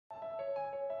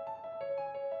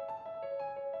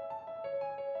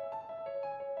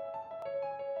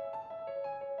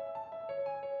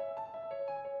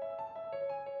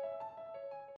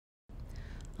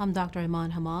I'm Dr.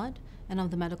 Eman Hamad, and I'm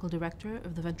the Medical Director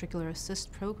of the Ventricular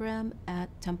Assist Program at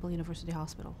Temple University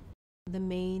Hospital. The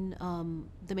main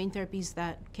therapies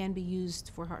that can be used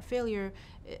for heart failure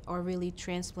are really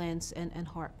transplants and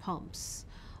heart pumps.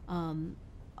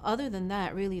 Other than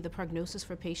that, really, the prognosis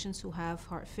for patients who have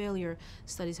heart failure,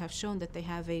 studies have shown that they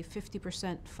have a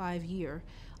 50% 5-year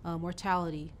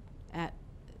mortality at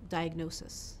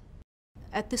diagnosis.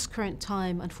 At this current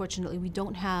time, unfortunately, we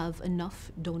don't have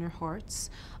enough donor hearts,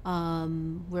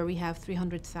 where we have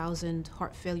 300,000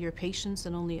 heart failure patients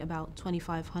and only about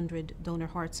 2,500 donor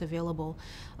hearts available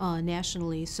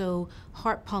nationally. So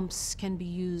heart pumps can be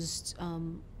used,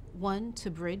 one,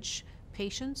 to bridge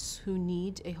patients who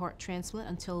need a heart transplant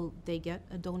until they get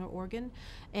a donor organ,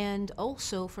 and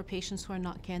also for patients who are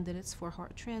not candidates for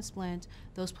heart transplant,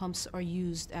 those pumps are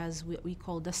used as what we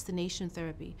call destination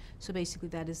therapy. So basically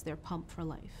that is their pump for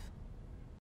life.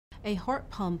 A heart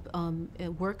pump it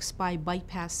works by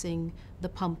bypassing the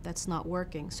pump that's not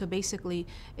working. So basically,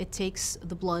 it takes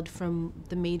the blood from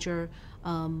the major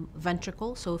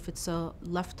ventricle. So if it's a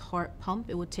left heart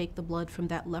pump, it would take the blood from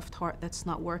that left heart that's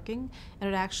not working,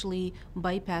 and it actually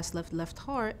bypass left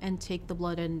heart and take the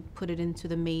blood and put it into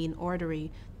the main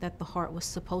artery that the heart was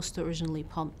supposed to originally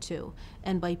pump to,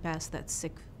 and bypass that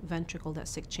sick ventricle, that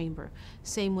sick chamber.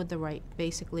 Same with the right.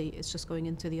 Basically, it's just going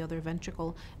into the other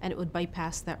ventricle, and it would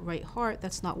bypass that right heart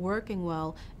that's not working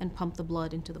well and pump the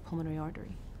blood into the pulmonary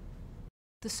artery.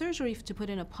 The surgery to put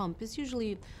in a pump is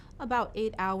usually about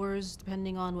 8 hours,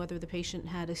 depending on whether the patient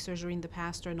had a surgery in the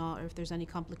past or not, or if there's any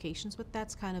complications, but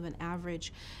that's kind of an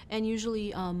average. And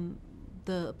usually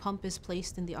the pump is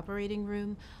placed in the operating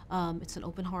room. It's an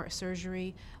open heart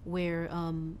surgery where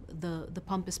the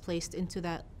pump is placed into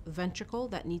that ventricle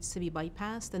that needs to be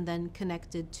bypassed and then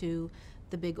connected to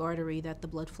the big artery that the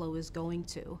blood flow is going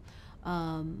to.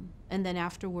 And then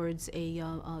afterwards,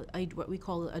 what we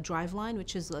call a drive line,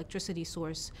 which is electricity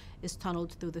source, is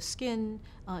tunneled through the skin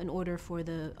in order for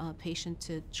the patient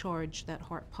to charge that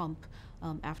heart pump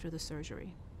after the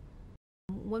surgery.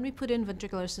 When we put in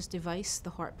ventricular assist device, the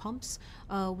heart pumps,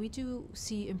 we do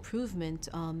see improvement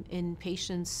in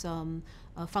patients'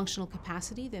 functional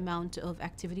capacity, the amount of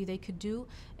activity they could do,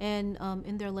 and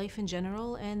in their life in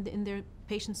general, and in their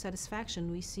patient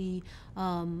satisfaction. We see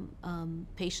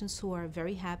patients who are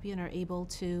very happy and are able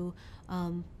to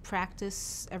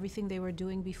practice everything they were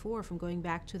doing before, from going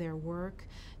back to their work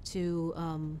to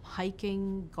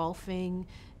hiking, golfing,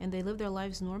 and they live their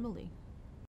lives normally.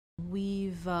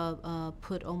 We've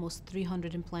put almost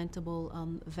 300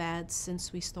 implantable VADs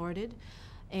since we started,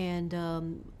 and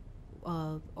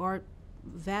our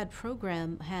VAD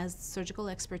program has surgical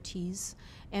expertise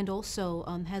and also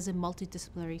has a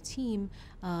multidisciplinary team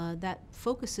that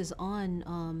focuses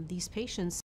on these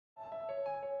patients